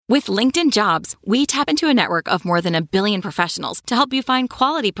With LinkedIn Jobs, we tap into a network of more than 1 billion professionals to help you find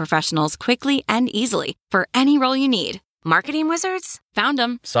quality professionals quickly and easily for any role you need. Marketing wizards? Found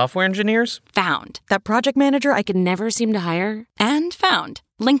them. Software engineers? Found. That project manager I could never seem to hire? And found.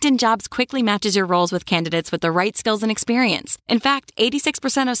 LinkedIn Jobs quickly matches your roles with candidates with the right skills and experience. In fact,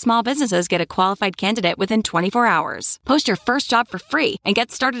 86% of small businesses get a qualified candidate within 24 hours. Post your first job for free and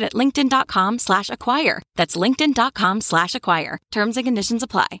get started at linkedin.com/acquire. That's linkedin.com/acquire. Terms and conditions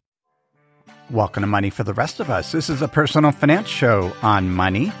apply. Welcome to Money for the Rest of Us. This is a personal finance show on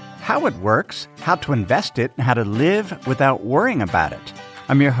money, how it works, how to invest it, and how to live without worrying about it.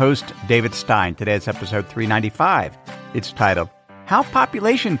 I'm your host, David Stein. Today's episode 395. It's titled, How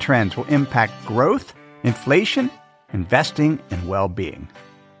Population Trends Will Impact Growth, Inflation, Investing, and Well-Being.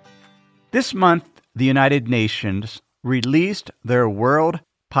 This month, the United Nations released their World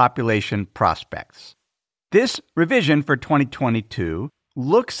Population Prospects. This revision for 2022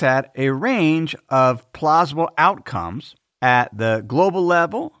 looks at a range of plausible outcomes at the global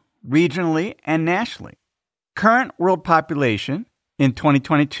level, regionally, and nationally. Current world population in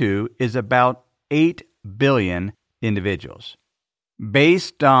 2022 is about 8 billion individuals.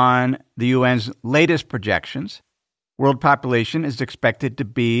 Based on the UN's latest projections, world population is expected to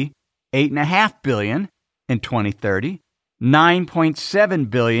be 8.5 billion in 2030, 9.7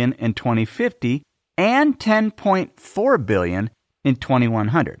 billion in 2050, and 10.4 billion in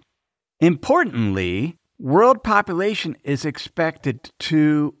 2100. Importantly, world population is expected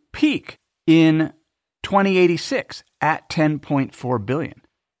to peak in 2086 at 10.4 billion.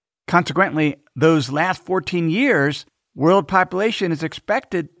 Consequently, those last 14 years, world population is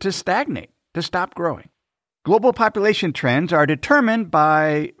expected to stagnate, to stop growing. Global population trends are determined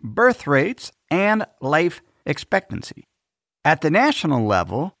by birth rates and life expectancy. At the national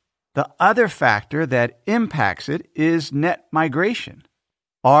level, the other factor that impacts it is net migration.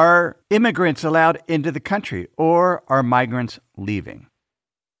 Are immigrants allowed into the country, or are migrants leaving?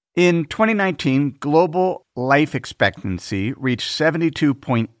 In 2019, global life expectancy reached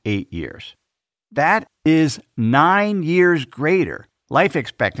 72.8 years. That is 9 years greater life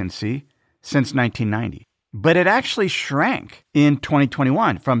expectancy since 1990. But it actually shrank in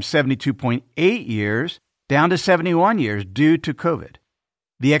 2021 from 72.8 years down to 71 years due to COVID.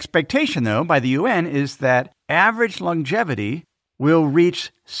 The expectation, though, by the UN is that average longevity will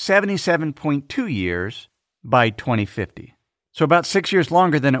reach 77.2 years by 2050. So about 6 years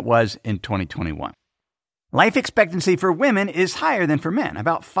longer than it was in 2021. Life expectancy for women is higher than for men,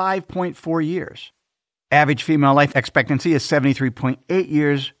 about 5.4 years. Average female life expectancy is 73.8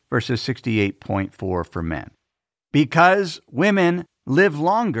 years versus 68.4 for men. Because women live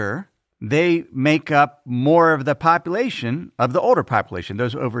longer, they make up more of the population, of the older population,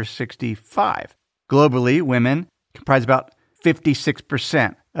 those over 65. Globally, women comprise about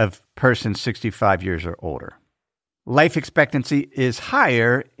 56% of persons 65 years or older. Life expectancy is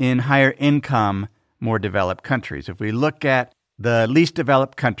higher in higher income, more developed countries. If we look at the least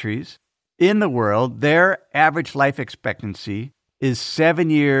developed countries in the world, their average life expectancy is 7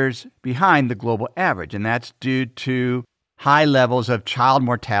 years behind the global average, and that's due to high levels of child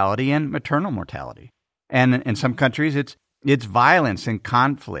mortality and maternal mortality. And in some countries, it's violence and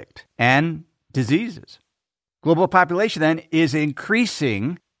conflict and diseases. Global population then is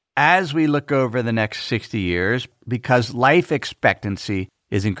increasing as we look over the next 60 years because life expectancy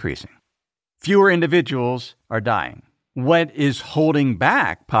is increasing. Fewer individuals are dying. What is holding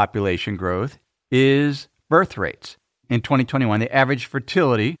back population growth is birth rates. In 2021, the average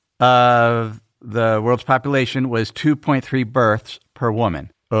fertility of the world's population was 2.3 births per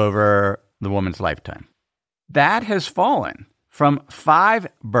woman over the woman's lifetime. That has fallen from 5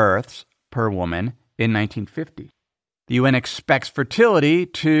 births per woman in 1950. The UN expects fertility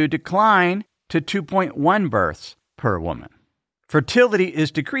to decline to 2.1 births per woman. Fertility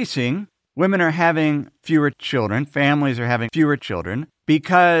is decreasing. Women are having fewer children. Families are having fewer children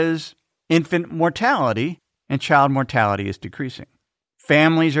because infant mortality and child mortality is decreasing.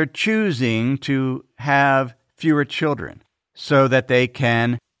 Families are choosing to have fewer children so that they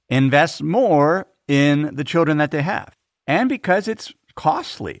can invest more in the children that they have, and because it's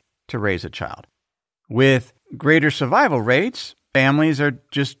costly to raise a child. With greater survival rates, families are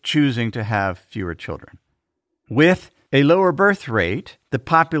just choosing to have fewer children. With a lower birth rate, the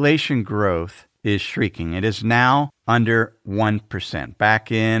population growth is shrinking. It is now under 1%.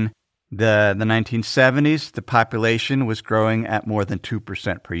 Back in the 1970s, the population was growing at more than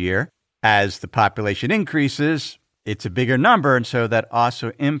 2% per year. As the population increases, it's a bigger number, and so that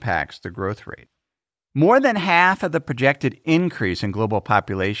also impacts the growth rate. More than half of the projected increase in global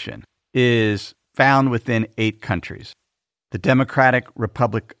population is found within 8 countries. the Democratic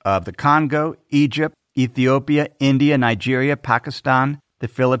Republic of the Congo, Egypt, Ethiopia, India, Nigeria, Pakistan, the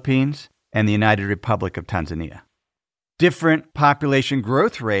Philippines, and the United Republic of Tanzania. Different population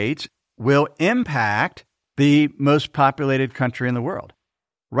growth rates will impact the most populated country in the world.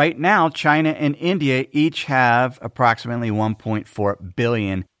 Right now, China and India each have approximately 1.4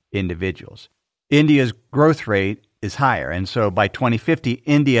 billion individuals. India's growth rate is higher, and so by 2050,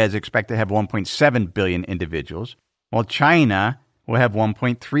 India is expected to have 1.7 billion individuals, while China will have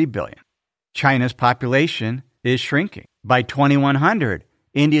 1.3 billion. China's population is shrinking. By 2100,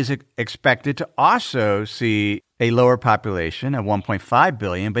 India is expected to also see a lower population of 1.5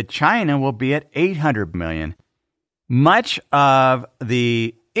 billion, but China will be at 800 million. Much of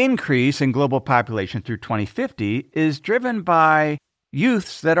the increase in global population through 2050 is driven by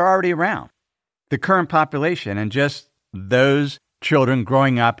youths that are already around. The current population and just those children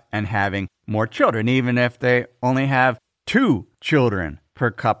growing up and having more children, even if they only have 2 children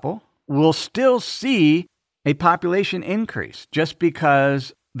per couple, will still see a population increase just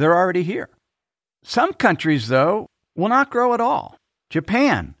because they're already here. Some countries, though, will not grow at all.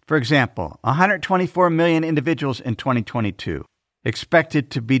 Japan, for example, 124 million individuals in 2022,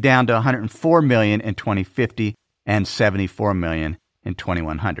 expected to be down to 104 million in 2050 and 74 million in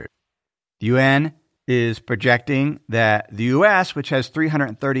 2100. The UN is projecting that the U.S., which has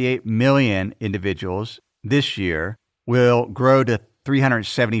 338 million individuals this year, will grow to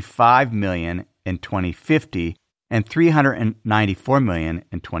 375 million in 2050 and 394 million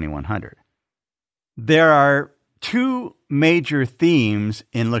in 2100. There are 2 major themes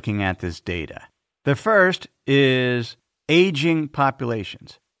in looking at this data. The first is aging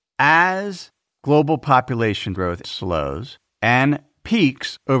populations. As global population growth slows and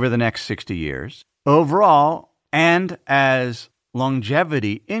peaks over the next 60 years, overall, and as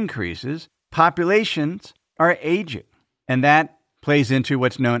longevity increases, populations are aging. And that plays into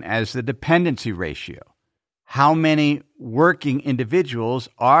what's known as the dependency ratio. How many working individuals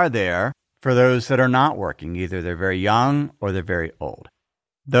are there for those that are not working? Either they're very young or they're very old.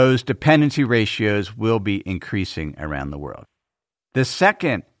 Those dependency ratios will be increasing around the world. The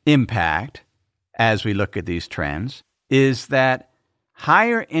second impact, as we look at these trends, is that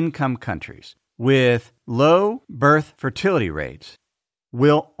higher income countries with low birth fertility rates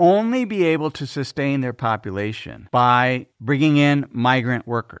will only be able to sustain their population by bringing in migrant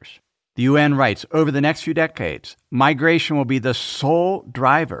workers. The UN writes, over the next few decades, migration will be the sole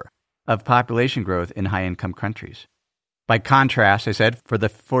driver of population growth in high-income countries. By contrast, I said, for the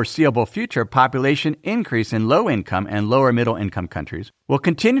foreseeable future, population increase in low-income and lower-middle-income countries will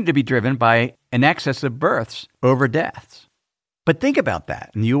continue to be driven by an excess of births over deaths. But think about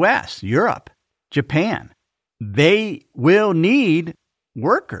that. In the U.S., Europe, Japan, they will need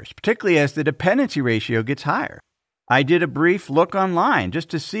workers, particularly as the dependency ratio gets higher. I did a brief look online just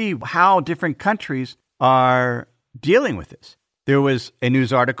to see how different countries are dealing with this. There was a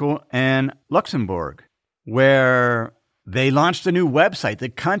news article in Luxembourg where they launched a new website, the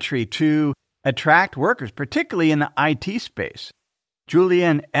country, to attract workers, particularly in the IT space.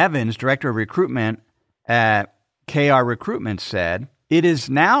 Julian Evans, director of recruitment at KR Recruitment, said, "It is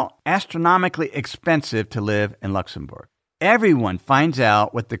now astronomically expensive to live in Luxembourg. Everyone finds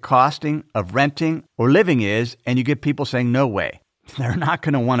out what the costing of renting or living is, and you get people saying, no way. They're not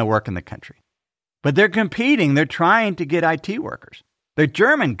going to want to work in the country. But they're competing. They're trying to get IT workers. The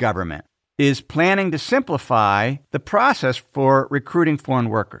German government is planning to simplify the process for recruiting foreign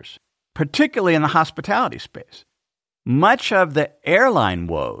workers, particularly in the hospitality space. Much of the airline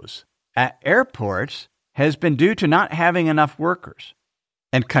woes at airports has been due to not having enough workers,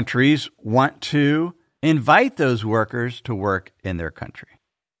 and countries want to invite those workers to work in their country."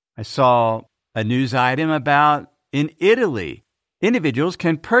 I saw a news item about in Italy, individuals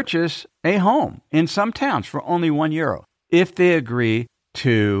can purchase a home in some towns for only €1 if they agree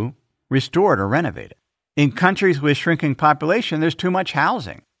to restore it or renovate it. In countries with shrinking population, there's too much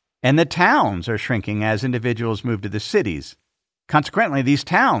housing, and the towns are shrinking as individuals move to the cities. Consequently, these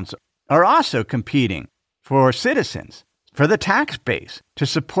towns are also competing for citizens, for the tax base, to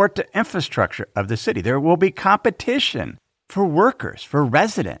support the infrastructure of the city. There will be competition for workers, for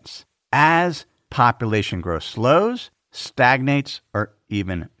residents, as population growth slows, stagnates, or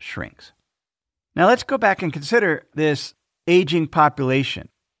even shrinks. Now let's go back and consider this aging population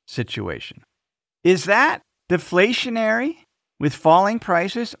situation. Is that deflationary with falling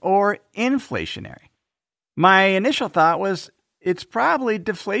prices or inflationary? My initial thought was it's probably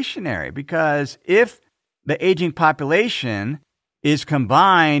deflationary, because if the aging population is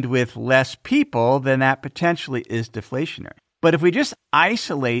combined with less people, then that potentially is deflationary. But if we just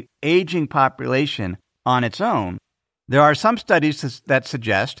isolate aging population on its own, There are some studies that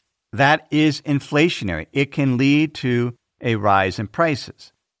suggest that is inflationary. It can lead to a rise in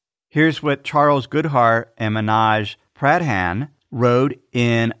prices. Here's what Charles Goodhart and Manoj Pradhan wrote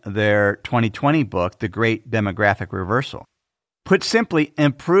in their 2020 book, The Great Demographic Reversal. Put simply,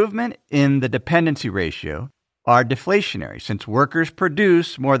 improvement in the dependency ratio are deflationary, since workers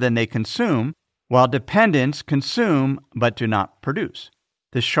produce more than they consume, while dependents consume but do not produce.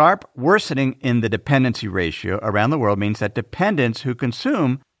 The sharp worsening in the dependency ratio around the world means that dependents who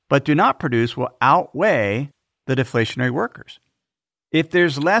consume but do not produce will outweigh the deflationary workers. If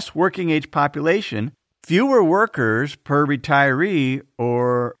there's less working-age population, fewer workers per retiree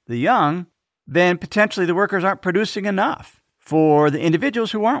or the young, then potentially the workers aren't producing enough for the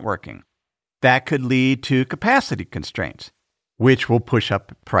individuals who aren't working. That could lead to capacity constraints, which will push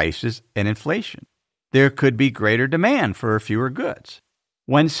up prices and inflation. There could be greater demand for fewer goods.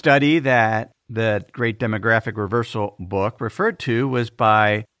 One study that the Great Demographic Reversal book referred to was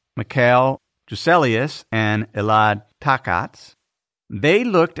by Mikhail Juselius and Elad Takats. They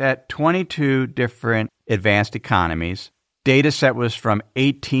looked at 22 different advanced economies. Data set was from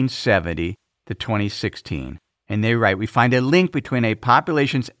 1870 to 2016. And they write, we find a link between a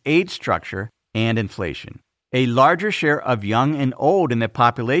population's age structure and inflation. A larger share of young and old in the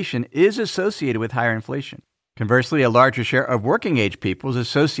population is associated with higher inflation. Conversely, a larger share of working-age people is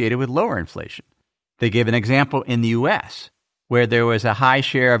associated with lower inflation. They give an example in the U.S., where there was a high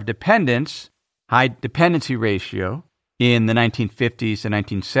share of dependents, high dependency ratio in the 1950s and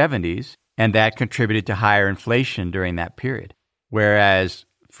 1970s, and that contributed to higher inflation during that period. Whereas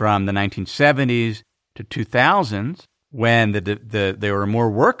from the 1970s to 2000s, when there were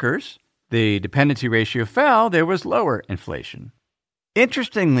more workers, the dependency ratio fell, there was lower inflation.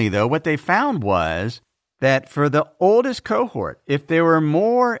 Interestingly, though, what they found was that for the oldest cohort, if there were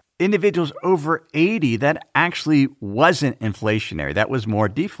more individuals over 80, that actually wasn't inflationary. That was more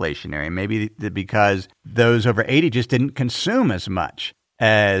deflationary, maybe because those over 80 just didn't consume as much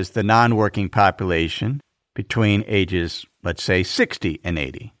as the non-working population between ages, let's say, 60 and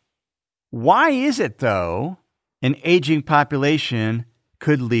 80. Why is it, though, an aging population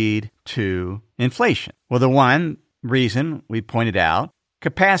could lead to inflation? Well, the one reason we pointed out,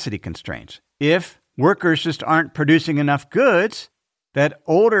 capacity constraints. If workers just aren't producing enough goods that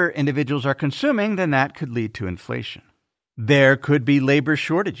older individuals are consuming, then that could lead to inflation. There could be labor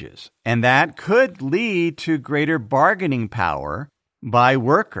shortages, and that could lead to greater bargaining power by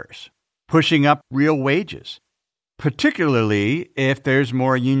workers, pushing up real wages, particularly if there's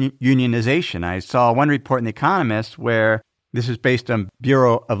more unionization. I saw one report in The Economist where this is based on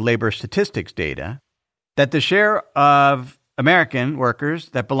Bureau of Labor Statistics data, that the share of American workers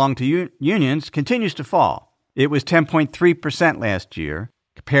that belong to unions continues to fall. It was 10.3% last year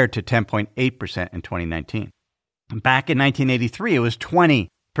compared to 10.8% in 2019. Back in 1983, it was 20%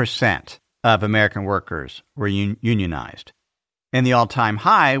 of American workers were unionized. And the all-time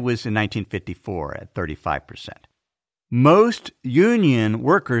high was in 1954 at 35%. Most union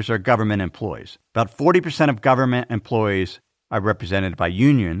workers are government employees. About 40% of government employees are represented by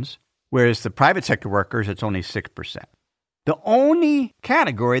unions, whereas the private sector workers, it's only 6%. The only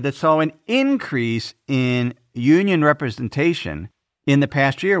category that saw an increase in union representation in the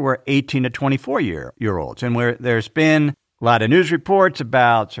past year were 18 to 24-year-olds, and where there's been a lot of news reports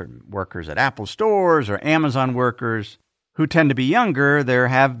about certain workers at Apple stores or Amazon workers who tend to be younger, there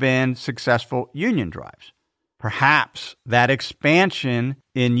have been successful union drives. Perhaps that expansion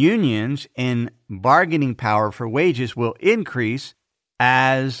in unions and bargaining power for wages will increase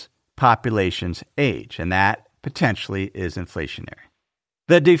as populations age, and that potentially is inflationary.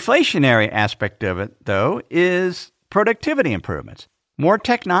 The deflationary aspect of it, though, is productivity improvements, more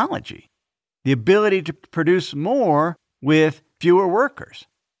technology, the ability to produce more with fewer workers.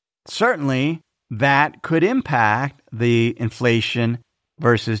 Certainly, that could impact the inflation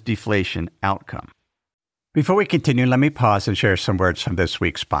versus deflation outcome. Before we continue, let me pause and share some words from this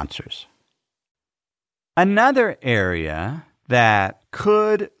week's sponsors. Another area that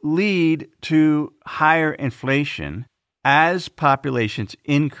could lead to higher inflation as populations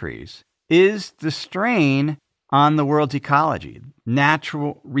increase is the strain on the world's ecology,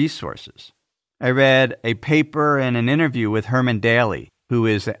 natural resources. I read a paper and an interview with Herman Daly, who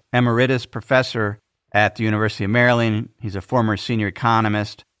is an emeritus professor at the University of Maryland. He's a former senior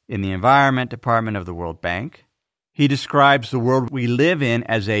economist in the Environment Department of the World Bank. He describes the world we live in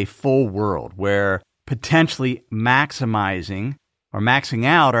as a full world, where potentially maximizing or maxing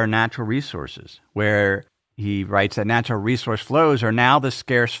out our natural resources, where he writes that natural resource flows are now the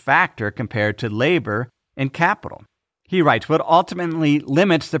scarce factor compared to labor and capital. He writes, what ultimately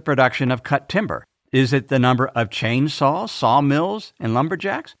limits the production of cut timber Is it the number of chainsaws, sawmills, and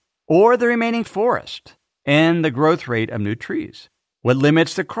lumberjacks? Or the remaining forest and the growth rate of new trees? What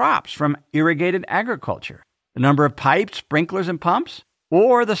limits the crops from irrigated agriculture? The number of pipes, sprinklers, and pumps?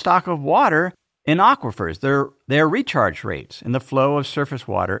 Or the stock of water in aquifers, their recharge rates, and the flow of surface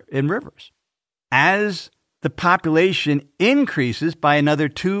water in rivers? As the population increases by another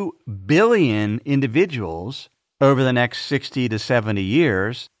 2 billion individuals over the next 60 to 70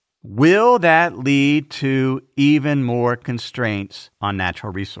 years, will that lead to even more constraints on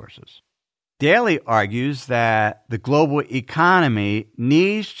natural resources? Daly argues that the global economy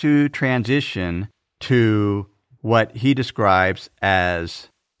needs to transition to what he describes as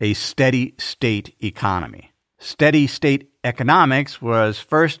a steady state economy. Steady state economics was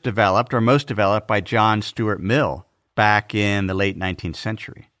first developed, or most developed, by John Stuart Mill back in the late 19th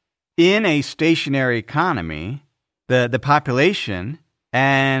century. In a stationary economy, the population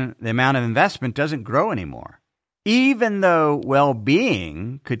and the amount of investment doesn't grow anymore, even though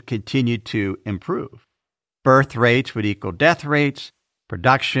well-being could continue to improve. Birth rates would equal death rates,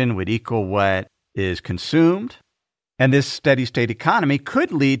 production would equal what is consumed, and this steady-state economy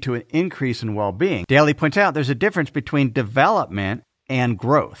could lead to an increase in well-being. Daly points out there's a difference between development and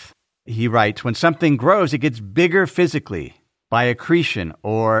growth. He writes, when something grows, it gets bigger physically by accretion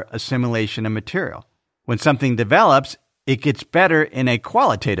or assimilation of material. When something develops, it gets better in a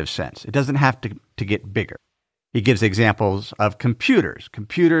qualitative sense. It doesn't have to get bigger. He gives examples of computers.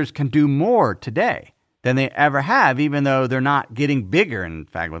 Computers can do more today than they ever have, even though they're not getting bigger. In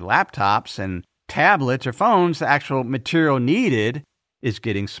fact, with laptops and tablets or phones, the actual material needed is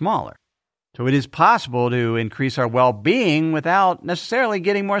getting smaller. So it is possible to increase our well-being without necessarily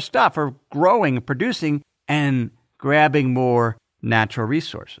getting more stuff or growing and producing and grabbing more natural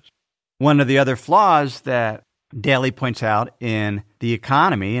resources. One of the other flaws that Daly points out in the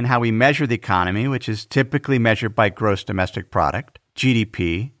economy and how we measure the economy, which is typically measured by gross domestic product,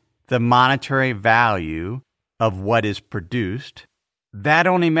 GDP, the monetary value of what is produced, that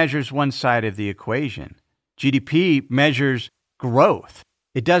only measures one side of the equation. GDP measures growth.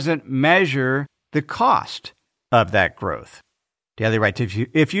 It doesn't measure the cost of that growth. Daly writes,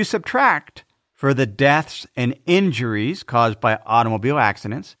 if you subtract for the deaths and injuries caused by automobile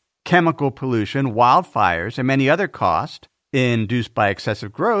accidents, chemical pollution, wildfires, and many other costs induced by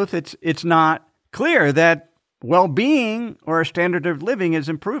excessive growth, it's not clear that well-being or our standard of living is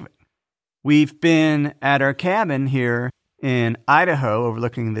improving. We've been at our cabin here in Idaho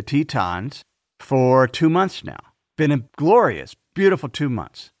overlooking the Tetons for 2 months now. Been a glorious, beautiful 2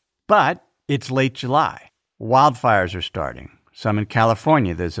 months. But it's late July. Wildfires are starting. Some in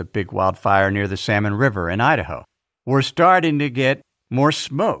California. There's a big wildfire near the Salmon River in Idaho. We're starting to get more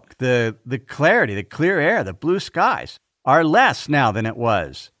smoke. The clarity, the clear air, the blue skies are less now than it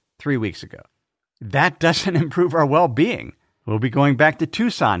was 3 weeks ago. That doesn't improve our well-being. We'll be going back to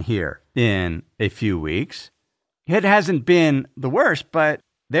Tucson here in a few weeks. It hasn't been the worst, but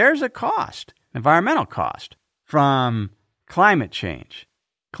there's a cost, environmental cost, from climate change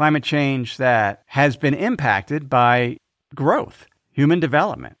that has been impacted by growth, human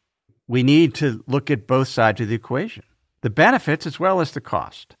development. We need to look at both sides of the equation, the benefits as well as the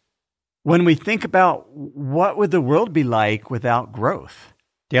cost. When we think about what would the world be like without growth,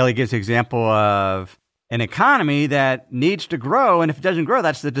 Daly gives the example of an economy that needs to grow, and if it doesn't grow,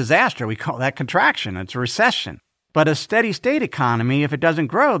 that's the disaster. We call that contraction. It's a recession. But a steady state economy, if it doesn't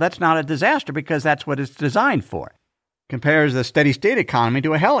grow, that's not a disaster because that's what it's designed for. Compares the steady state economy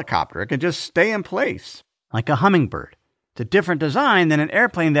to a helicopter. It can just stay in place like a hummingbird. It's a different design than an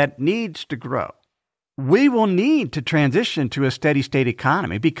airplane that needs to grow. We will need to transition to a steady state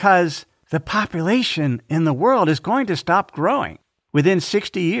economy because the population in the world is going to stop growing within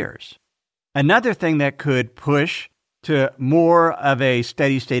 60 years. Another thing that could push to more of a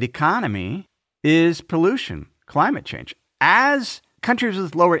steady state economy is pollution, climate change. As countries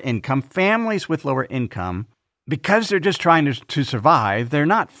with lower income, families with lower income, because they're just trying to survive, they're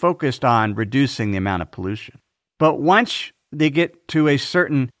not focused on reducing the amount of pollution. But once they get to a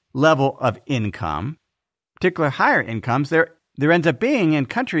certain level of income, particularly higher incomes, there ends up being in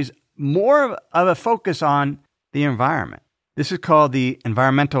countries more of a focus on the environment. This is called the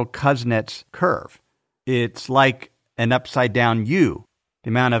environmental Kuznets curve. It's like an upside-down U. The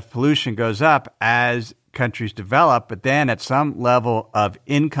amount of pollution goes up as countries develop, but then at some level of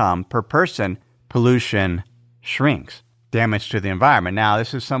income per person, pollution shrinks, damage to the environment. Now,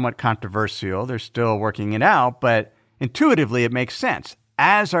 this is somewhat controversial. They're still working it out, but intuitively it makes sense.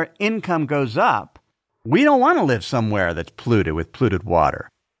 As our income goes up, we don't want to live somewhere that's polluted with polluted water,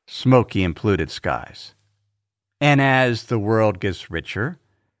 smoky and polluted skies. And as the world gets richer,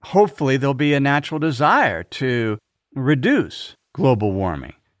 hopefully there'll be a natural desire to reduce global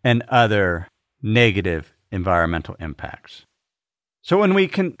warming and other negative environmental impacts. So when we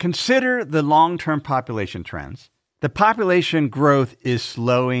can consider the long-term population trends, the population growth is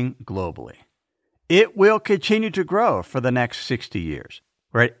slowing globally. It will continue to grow for the next 60 years.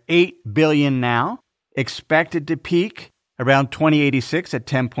 We're at 8 billion now, expected to peak around 2086 at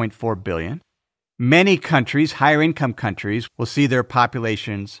 10.4 billion. Many countries, higher income countries, will see their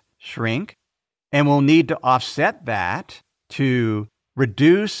populations shrink and will need to offset that to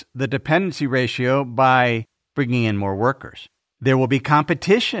reduce the dependency ratio by bringing in more workers. There will be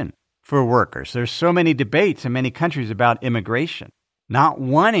competition for workers. There's so many debates in many countries about immigration, not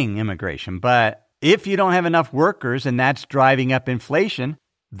wanting immigration. But if you don't have enough workers and that's driving up inflation,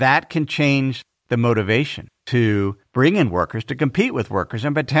 that can change the motivation to bring in workers, to compete with workers.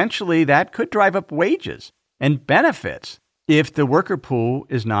 And potentially that could drive up wages and benefits if the worker pool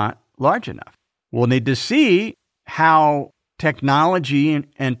is not large enough. We'll need to see how technology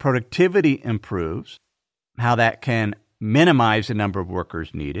and productivity improves, how that can minimize the number of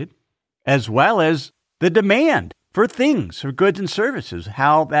workers needed, as well as the demand for things, for goods and services,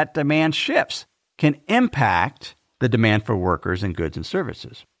 how that demand shifts can impact the demand for workers and goods and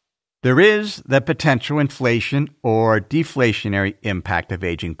services. There is the potential inflation or deflationary impact of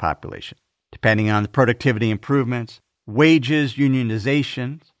aging population, depending on the productivity improvements, wages,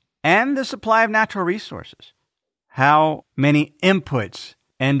 unionizations, and the supply of natural resources. How many inputs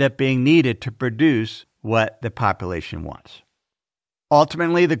end up being needed to produce what the population wants.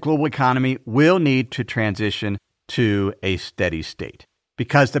 Ultimately, the global economy will need to transition to a steady state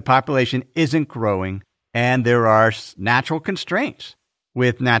because the population isn't growing and there are natural constraints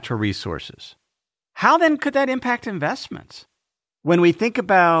with natural resources. How then could that impact investments? When we think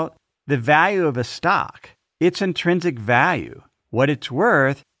about the value of a stock, its intrinsic value, what it's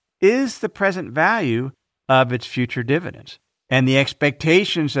worth, is the present value of its future dividends and the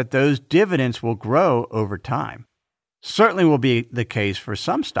expectations that those dividends will grow over time. Certainly will be the case for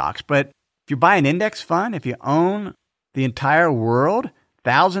some stocks, but if you buy an index fund, if you own the entire world,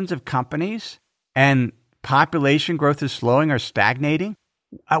 thousands of companies, and population growth is slowing or stagnating,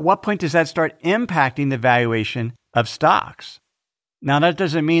 at what point does that start impacting the valuation of stocks? Now, that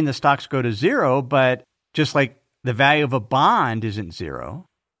doesn't mean the stocks go to zero, but just like the value of a bond isn't zero.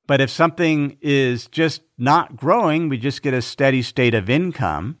 But if something is just not growing, we just get a steady state of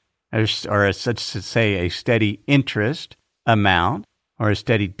income, or such to say a steady interest amount or a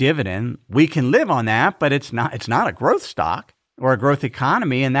steady dividend, we can live on that, but it's not a growth stock or a growth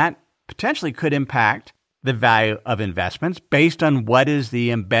economy, and that potentially could impact the value of investments based on what is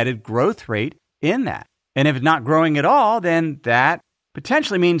the embedded growth rate in that. And if it's not growing at all, then that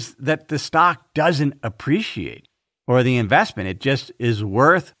potentially means that the stock doesn't appreciate or the investment. It just is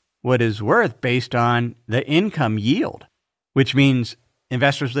worth what is worth based on the income yield, which means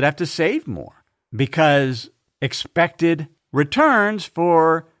investors would have to save more because expected returns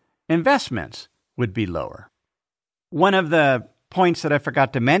for investments would be lower. One of the points that I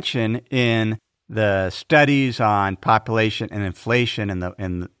forgot to mention in the studies on population and inflation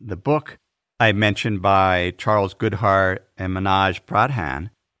in the book I mentioned by Charles Goodhart and Manoj Pradhan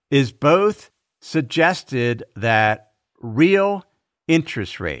is both suggested that real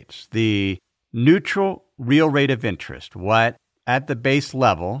interest rates, the neutral real rate of interest, what at the base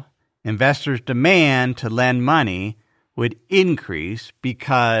level investors demand to lend money would increase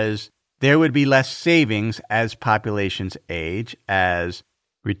because there would be less savings as populations age, as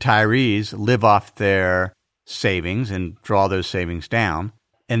retirees live off their savings and draw those savings down.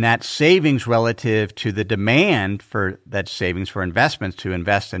 And that savings relative to the demand for that savings for investments to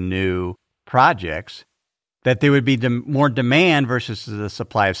invest in new projects, that there would be more demand versus the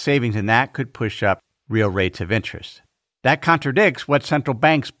supply of savings, and that could push up real rates of interest. That contradicts what central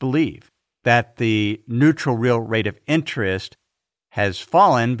banks believe, that the neutral real rate of interest has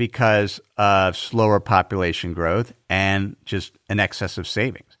fallen because of slower population growth and just an excess of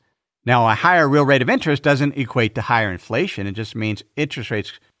savings. Now, a higher real rate of interest doesn't equate to higher inflation. It just means interest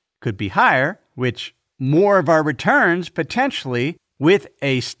rates could be higher, which more of our returns potentially with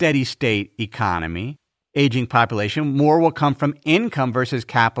a steady state economy, aging population, more will come from income versus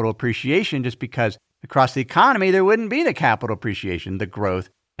capital appreciation, just because across the economy there wouldn't be the capital appreciation, the growth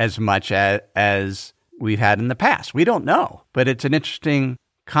as much as we've had in the past. We don't know, but it's an interesting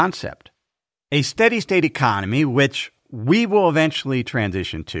concept. A steady state economy, which we will eventually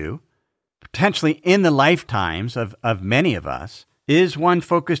transition to, potentially in the lifetimes of many of us, is one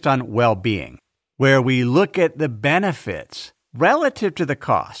focused on well-being, where we look at the benefits relative to the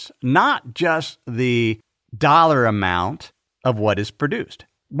costs, not just the dollar amount of what is produced.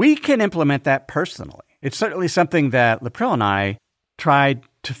 we can implement that personally. It's certainly something that Lapril and I tried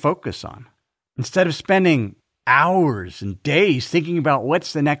to focus on. Instead of spending hours and days thinking about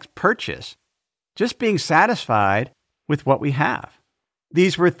what's the next purchase, just being satisfied with what we have.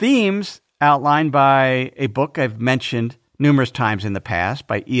 These were themes outlined by a book I've mentioned numerous times in the past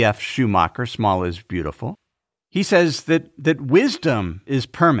by E.F. Schumacher, Small is Beautiful. He says that wisdom is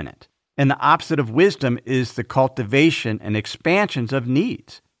permanent, and the opposite of wisdom is the cultivation and expansions of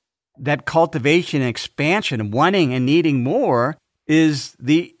needs. That cultivation and expansion, wanting and needing more, is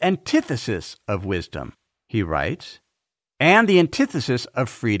the antithesis of wisdom, he writes, and the antithesis of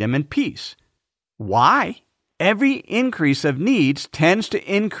freedom and peace. Why? Every increase of needs tends to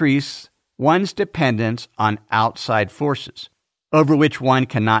increase one's dependence on outside forces, over which one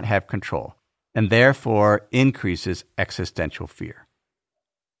cannot have control, and therefore increases existential fear.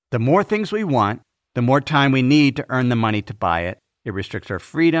 The more things we want, the more time we need to earn the money to buy it. It restricts our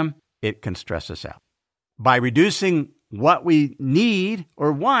freedom. It can stress us out. By reducing what we need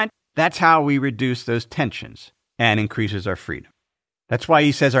or want, that's how we reduce those tensions and increases our freedom. That's why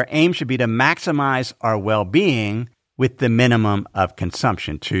he says our aim should be to maximize our well-being with the minimum of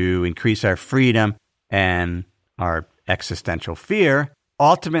consumption to increase our freedom and our existential fear.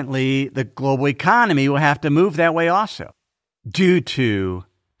 Ultimately, the global economy will have to move that way also due to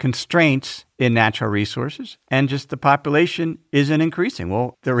constraints in natural resources and just the population isn't increasing.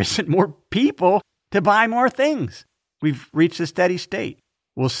 Well, there isn't more people to buy more things. We've reached a steady state.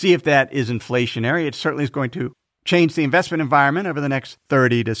 We'll see if that is inflationary. It certainly is going to change the investment environment over the next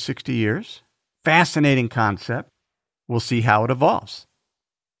 30 to 60 years. Fascinating concept. We'll see how it evolves.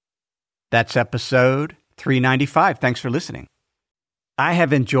 That's episode 395. Thanks for listening. I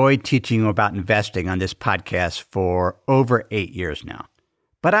have enjoyed teaching you about investing on this podcast for over 8 years now.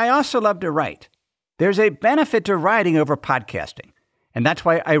 But I also love to write. There's a benefit to writing over podcasting. And that's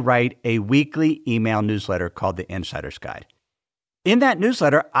why I write a weekly email newsletter called The Insider's Guide. In that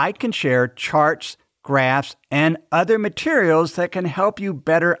newsletter, I can share charts, graphs, and other materials that can help you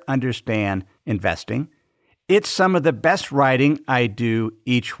better understand investing. It's some of the best writing I do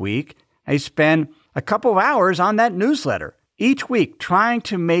each week. I spend a couple of hours on that newsletter each week trying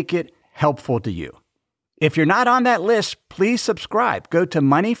to make it helpful to you. If you're not on that list, please subscribe. Go to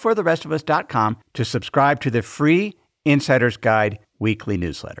moneyfortherestofus.com to subscribe to the free Insider's Guide weekly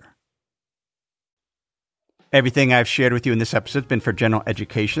newsletter. Everything I've shared with you in this episode has been for general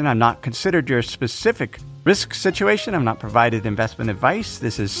education. I'm not considered your specific risk situation. I'm not provided investment advice.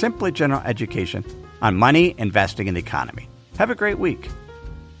 This is simply general education on money, investing, and the economy. Have a great week.